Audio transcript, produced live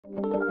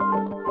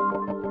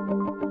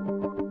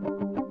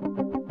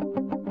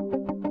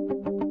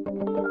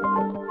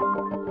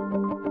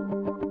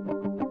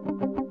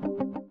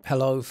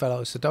Hello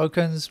fellow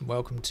Sudokans,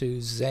 welcome to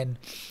Zen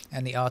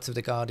and the Art of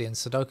the Guardian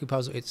Sudoku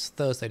puzzle. It's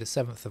Thursday the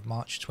 7th of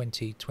March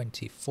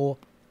 2024.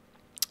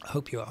 I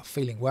hope you are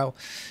feeling well.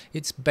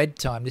 It's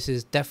bedtime. This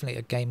is definitely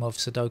a game of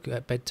Sudoku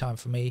at bedtime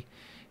for me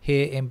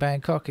here in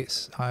Bangkok.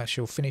 I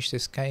shall finish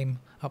this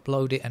game,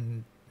 upload it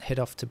and head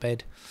off to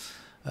bed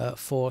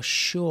for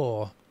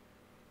sure.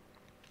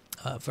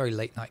 Very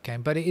late night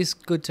game, but it is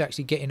good to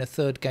actually get in a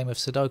third game of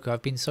Sudoku.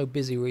 I've been so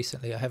busy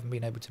recently I haven't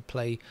been able to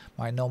play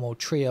my normal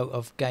trio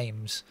of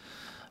games.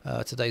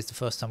 Today's the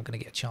first time I'm going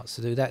to get a chance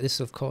to do that. This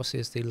of course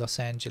is the Los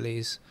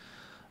Angeles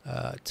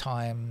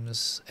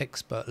Times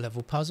expert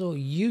level puzzle,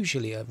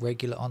 usually a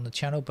regular on the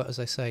channel, but as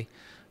I say,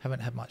 haven't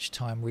had much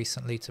time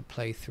recently to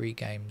play 3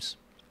 games.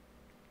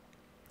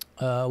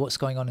 What's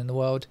going on in the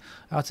world?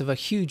 Out of a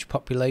huge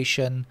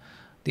population,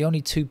 the only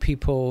 2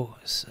 people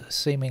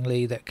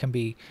seemingly that can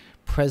be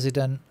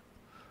president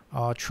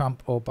are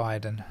Trump or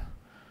Biden.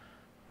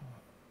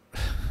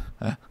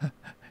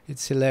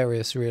 It's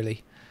hilarious,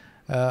 really.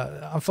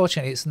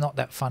 Unfortunately, it's not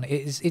that funny.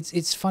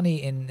 It's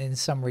funny in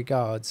some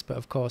regards, but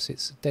of course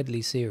it's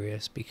deadly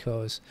serious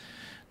because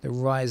the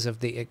rise of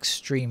the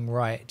extreme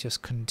right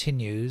just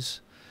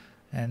continues,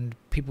 and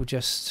people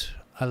just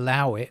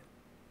allow it.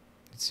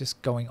 It's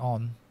just going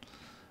on,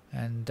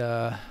 and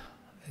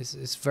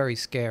it's very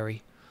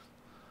scary.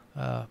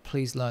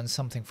 Please learn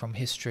something from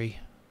history,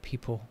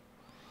 people.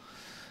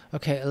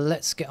 Okay,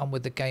 let's get on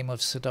with the game of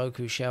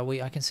Sudoku, shall we?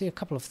 I can see a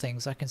couple of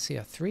things. I can see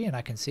a 3 and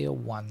I can see a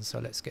 1, so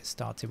let's get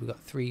started. We've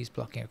got 3s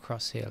blocking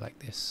across here like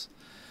this.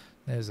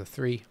 There's a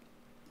 3,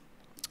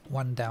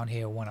 1 down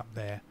here, 1 up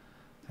there,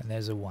 and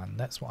there's a 1.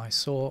 That's what I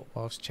saw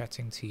whilst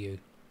chatting to you.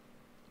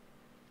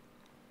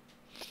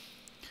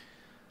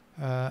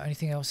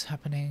 Anything else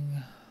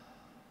happening?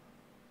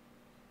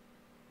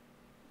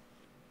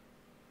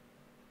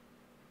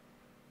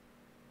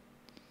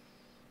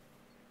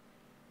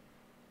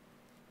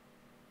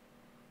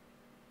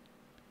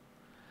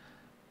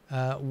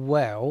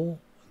 Well,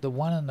 the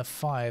 1 and the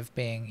 5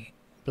 being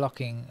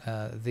blocking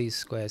these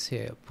squares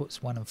here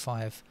puts 1 and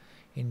 5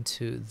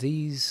 into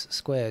these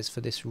squares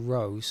for this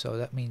row, so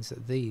that means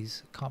that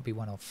these can't be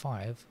 1 or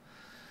 5.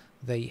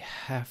 They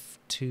have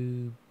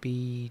to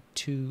be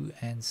 2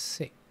 and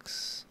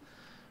 6,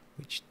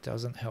 which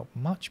doesn't help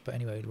much, but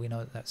anyway, we know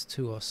that that's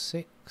 2 or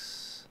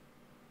 6.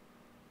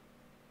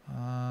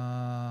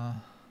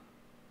 Not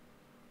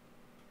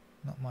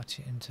much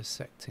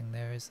intersecting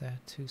there, is there?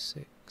 2,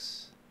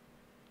 6.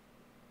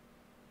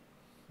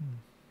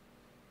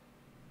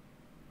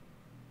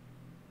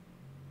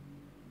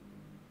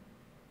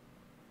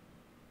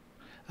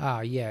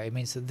 Yeah, it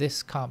means that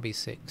this can't be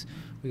 6.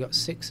 We got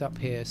 6 up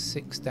here,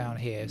 6 down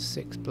here,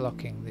 6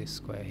 blocking this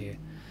square here.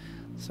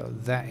 So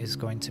that is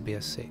going to be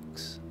a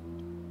 6.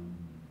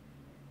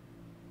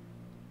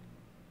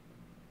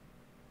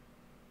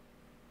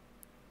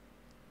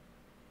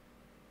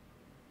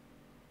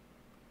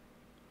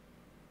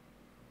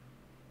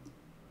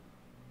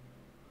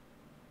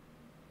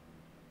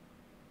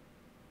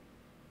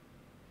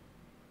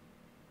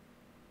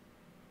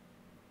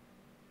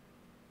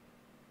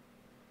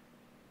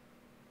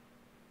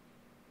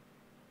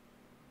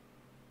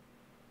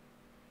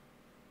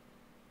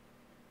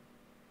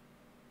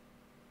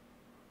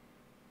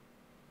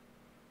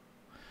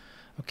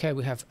 Okay,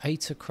 we have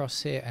 8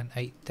 across here and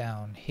 8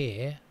 down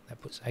here.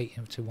 That puts 8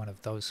 into one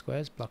of those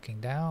squares, blocking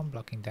down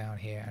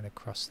here and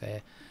across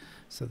there.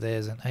 So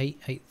there's an 8,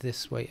 8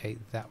 this way,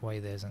 8 that way,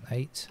 there's an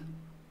 8.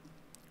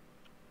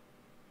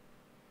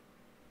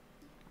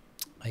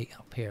 8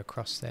 up here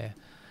across there,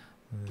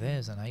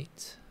 there's an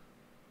 8.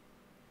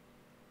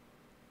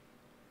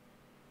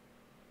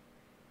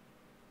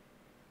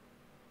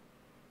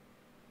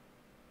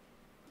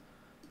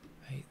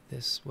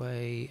 This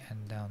way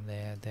and down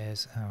there,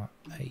 there's our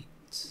 8.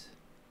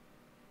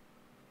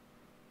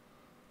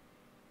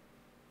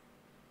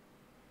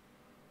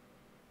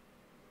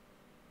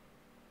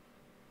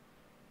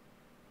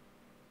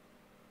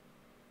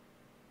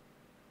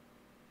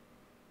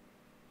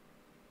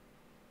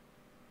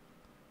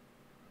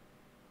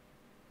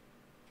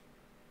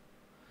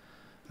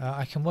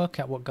 I can work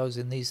out what goes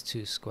in these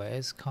 2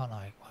 squares, can't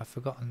I? I've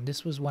forgotten.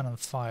 This was 1 and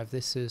 5.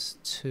 This is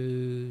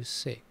 2,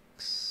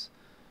 6.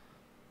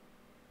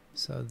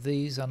 So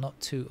these are not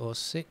 2 or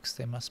 6,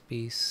 they must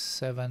be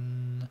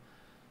 7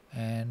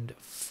 and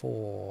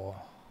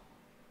 4.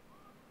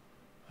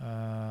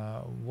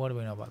 What do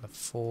we know about the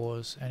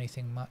 4s?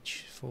 Anything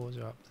much?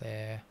 4s are up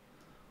there,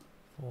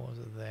 4s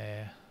are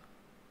there.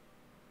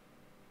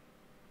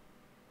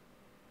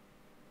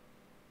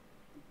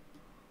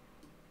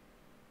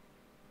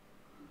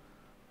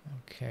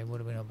 Okay, what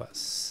do we know about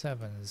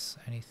 7s?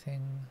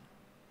 Anything?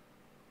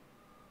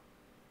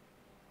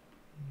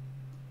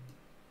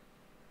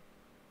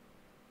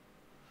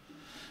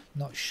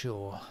 Not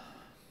sure.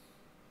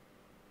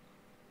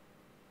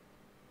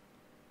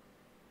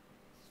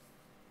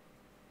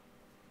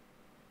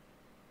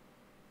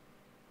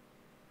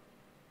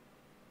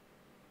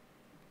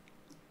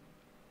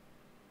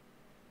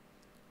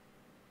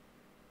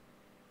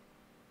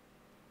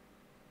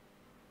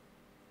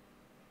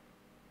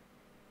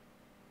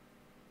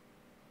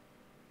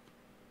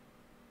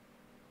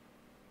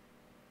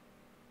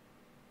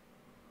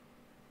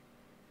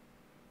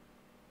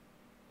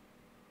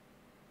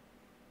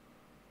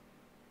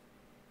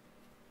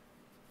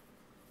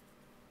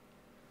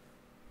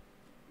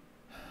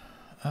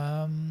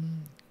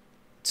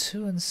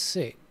 2 and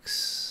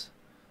 6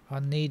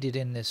 are needed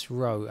in this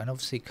row, and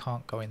obviously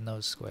can't go in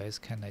those squares,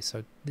 can they?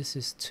 So this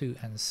is 2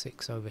 and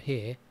 6 over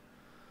here,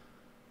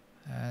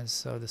 and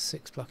so the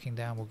 6 blocking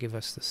down will give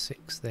us the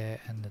 6 there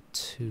and the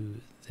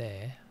 2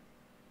 there,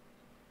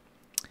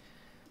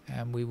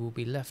 and we will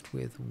be left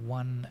with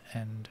 1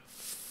 and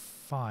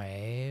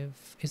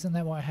 5. Isn't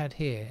that what I had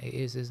here? It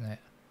is, isn't it?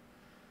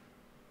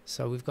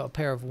 So we've got a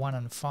pair of 1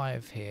 and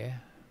 5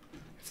 here,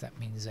 if that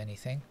means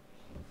anything.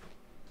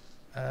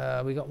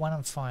 We got 1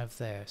 and 5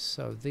 there,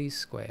 so these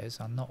squares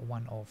are not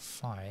 1 or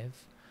 5.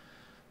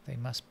 They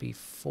must be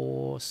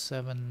 4,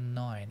 7,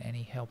 9.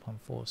 Any help on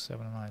 4,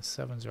 7, and 9?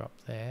 7s are up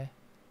there.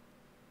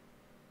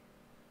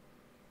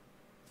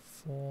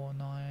 4,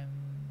 9.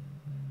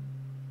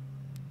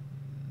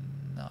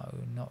 No,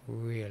 not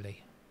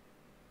really.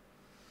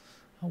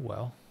 Oh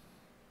well.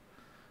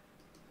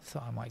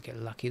 Thought I might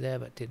get lucky there,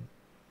 but didn't.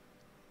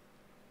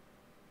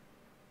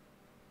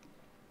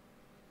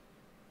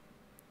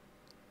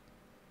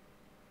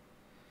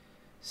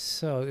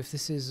 So if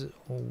this is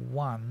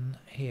 1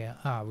 here,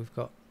 we've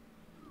got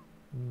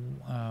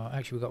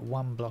actually we've got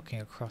 1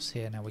 blocking across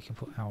here. Now we can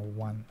put our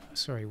 1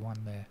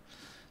 there.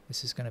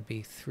 This is going to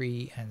be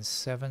 3 and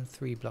 7,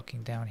 3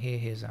 blocking down here.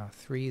 Here's our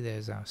 3,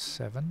 there's our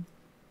 7,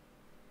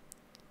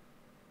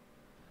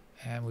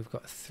 and we've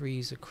got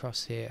 3s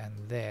across here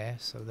and there,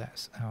 so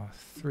that's our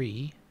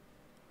 3.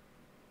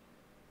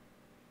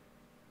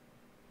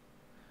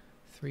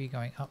 3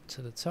 going up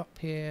to the top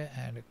here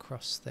and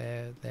across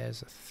there.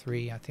 There's a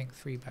 3. I think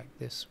 3 back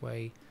this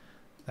way,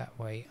 that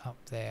way, up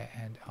there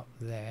and up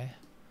there.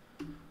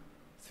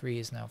 3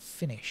 is now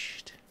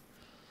finished.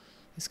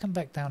 Let's come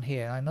back down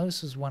here. I know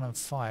this was 1 and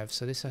 5,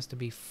 so this has to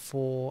be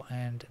 4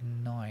 and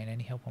 9.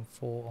 Any help on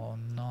 4 or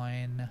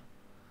 9?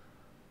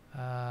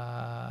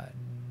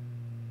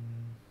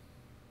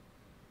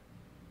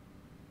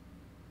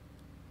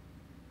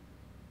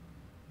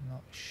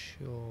 Not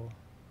sure.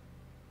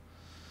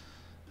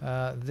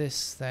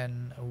 This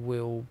then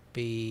will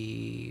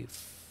be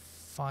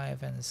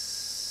 5 and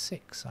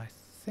 6, I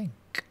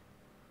think.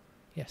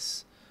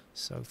 Yes.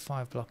 So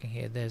 5 blocking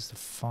here. There's the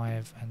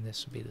 5, and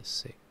this will be the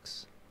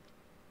 6.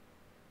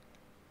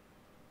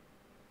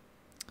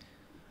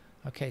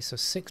 Okay, so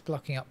 6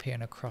 blocking up here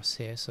and across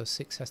here. So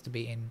 6 has to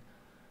be in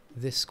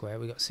this square.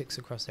 We got 6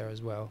 across there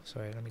as well.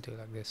 Sorry, let me do it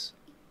like this.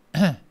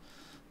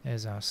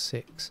 There's our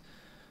 6.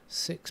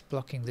 6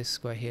 blocking this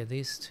square here.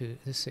 These two,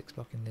 this 6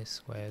 blocking this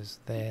squares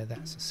there.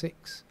 That's a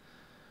 6.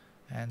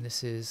 And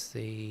this is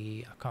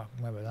the, I can't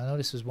remember. I know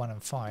this was 1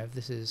 and 5.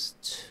 This is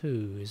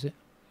 2, is it?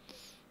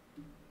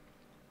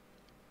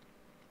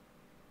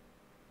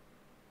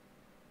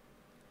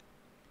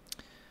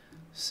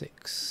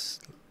 Six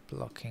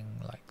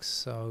blocking like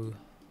so.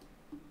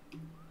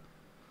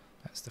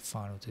 That's the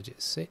final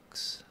digit,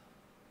 6.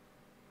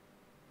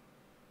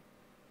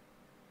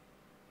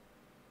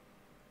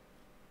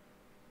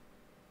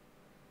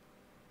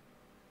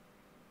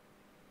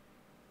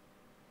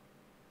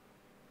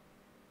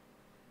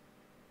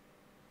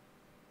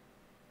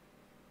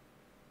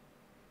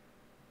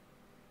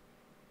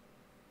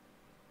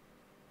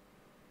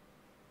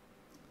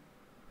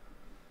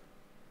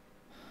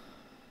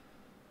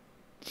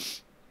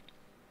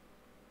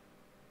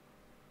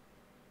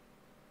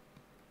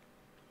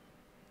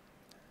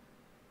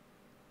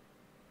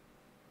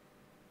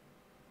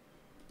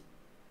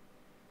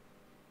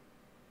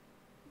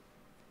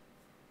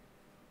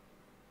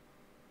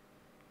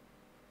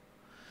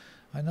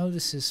 I know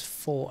this is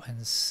 4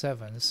 and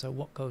 7, so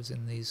what goes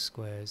in these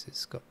squares?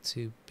 It's got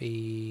to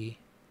be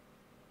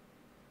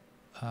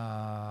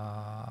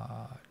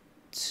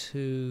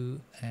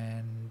 2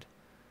 and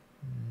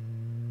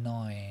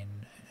 9.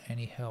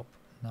 Any help?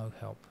 No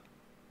help.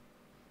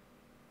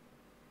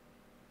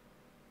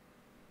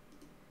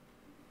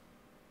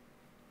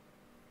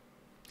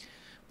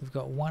 We've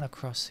got 1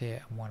 across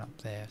here and 1 up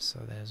there,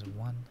 so there's a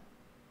 1.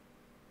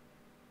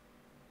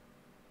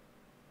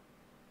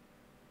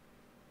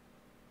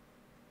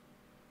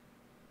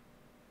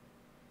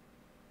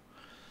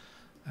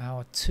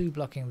 Our 2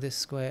 blocking this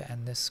square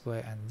and this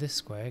square and this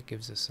square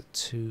gives us a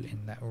 2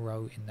 in that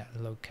row, in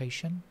that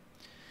location.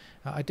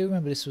 I do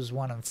remember this was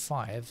 1 and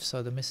 5,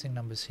 so the missing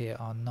numbers here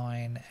are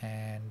 9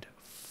 and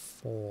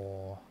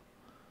 4.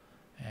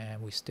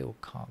 And we still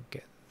can't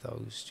get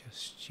those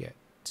just yet.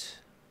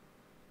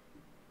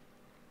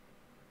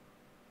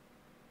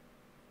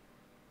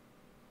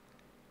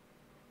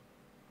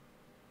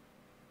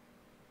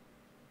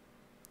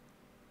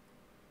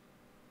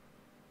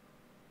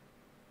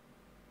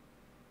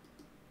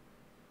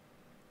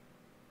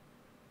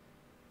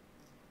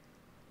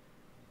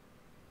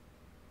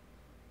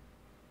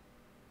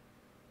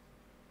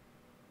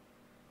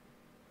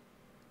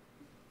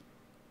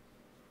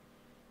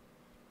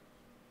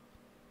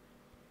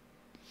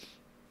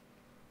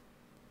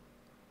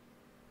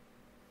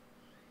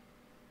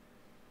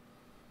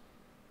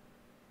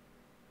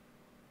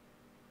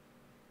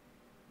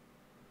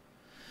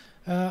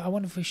 I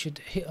wonder if we should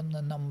hit on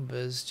the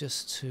numbers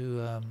just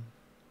to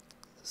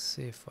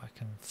see if I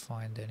can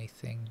find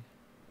anything.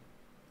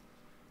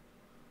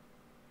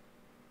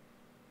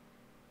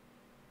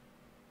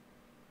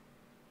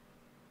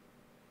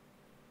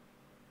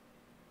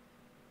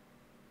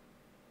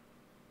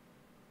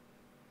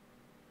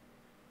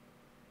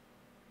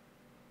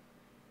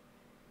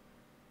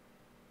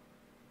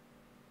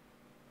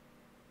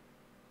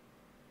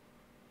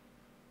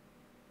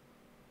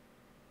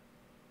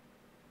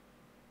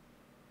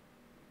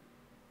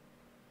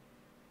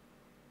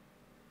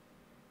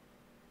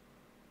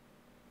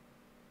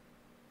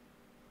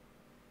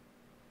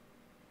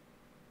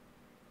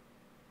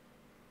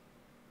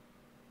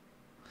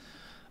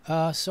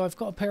 So I've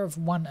got a pair of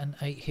 1 and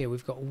 8 here.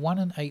 We've got 1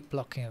 and 8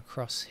 blocking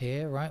across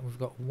here, right? We've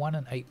got 1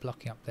 and 8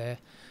 blocking up there.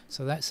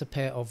 So that's a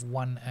pair of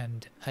 1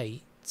 and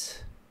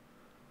 8.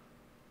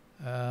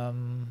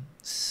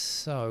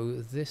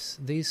 So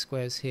these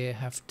squares here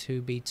have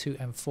to be 2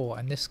 and 4,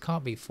 and this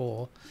can't be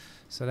 4,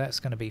 so that's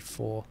going to be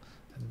 4,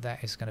 and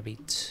that is going to be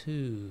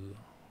 2.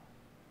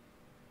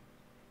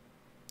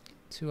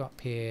 2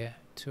 up here,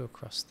 2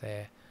 across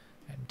there,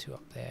 and 2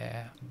 up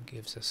there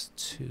gives us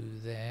 2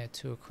 there,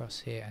 2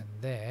 across here and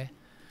there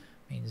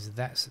means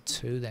that's a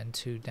 2, then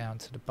 2 down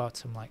to the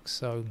bottom like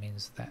so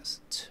means that's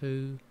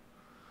 2.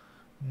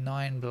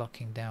 9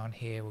 blocking down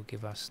here will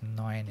give us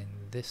 9 in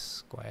this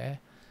square,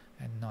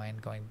 and 9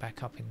 going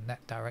back up in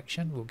that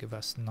direction will give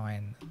us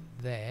 9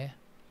 there.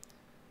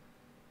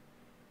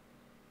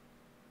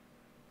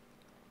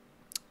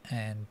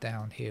 And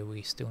down here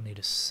we still need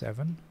a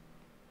 7.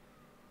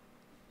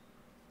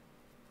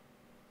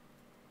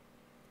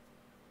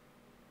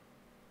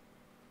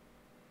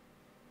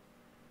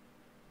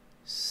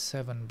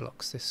 Seven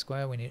blocks this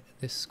square. We need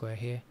this square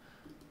here.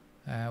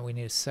 We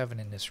need a 7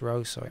 in this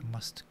row, so it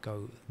must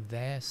go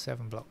there.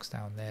 7 blocks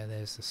down there.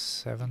 There's the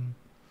 7,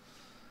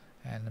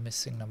 and the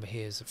missing number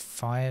here is a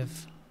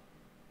 5.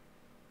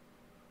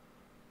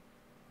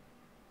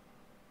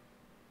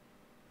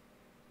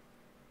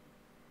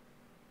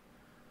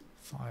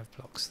 Five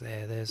blocks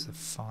there. There's the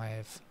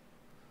 5,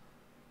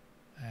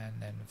 and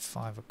then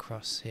 5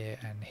 across here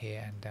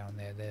and down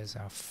there. There's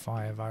our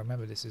 5. I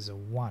remember this is a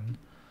 1.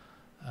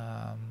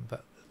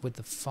 But with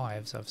the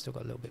 5s I've still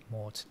got a little bit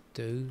more to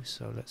do,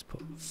 so let's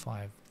put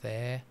 5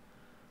 there,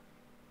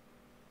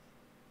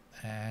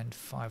 and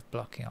 5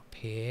 blocking up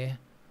here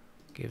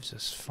gives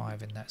us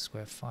 5 in that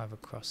square, 5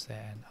 across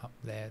there and up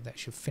there. That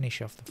should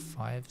finish off the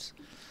 5s.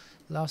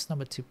 Last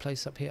number to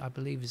place up here I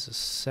believe is a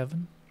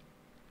 7.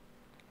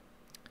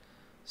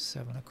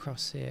 7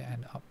 across here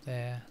and up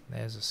there,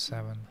 there's a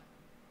 7,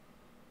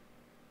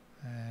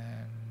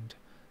 and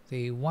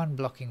the 1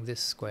 blocking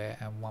this square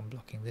and 1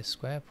 blocking this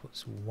square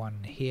puts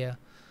 1 here,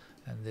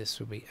 and this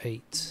will be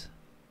 8,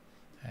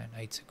 and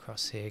 8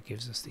 across here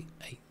gives us the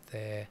 8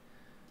 there,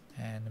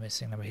 and the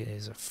missing number here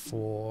is a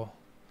 4.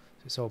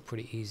 So it's all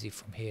pretty easy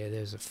from here.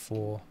 There's a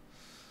 4,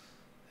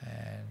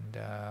 and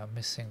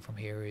missing from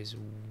here is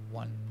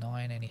 1,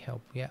 9. Any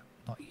help? Yeah,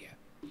 not yet.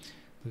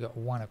 We've got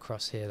 1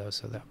 across here though,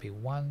 so that'll be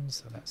 1,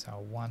 so that's our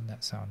 1,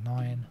 that's our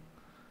 9.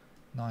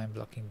 9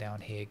 blocking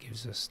down here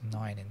gives us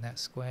 9 in that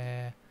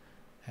square,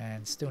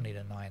 and still need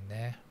a 9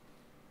 there,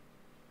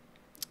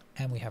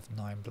 and we have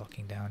 9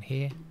 blocking down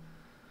here,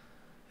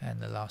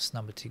 and the last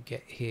number to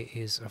get here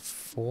is a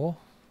 4.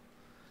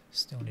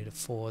 Still need a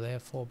 4 there.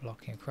 4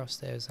 blocking across,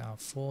 there's our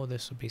 4.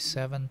 This will be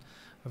 7.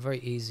 A very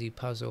easy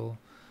puzzle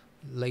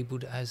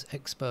labelled as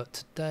expert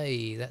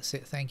today. That's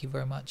it. Thank you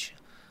very much.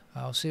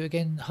 I'll see you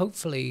again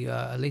hopefully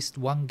at least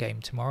one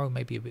game tomorrow,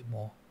 maybe a bit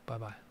more. Bye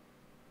bye.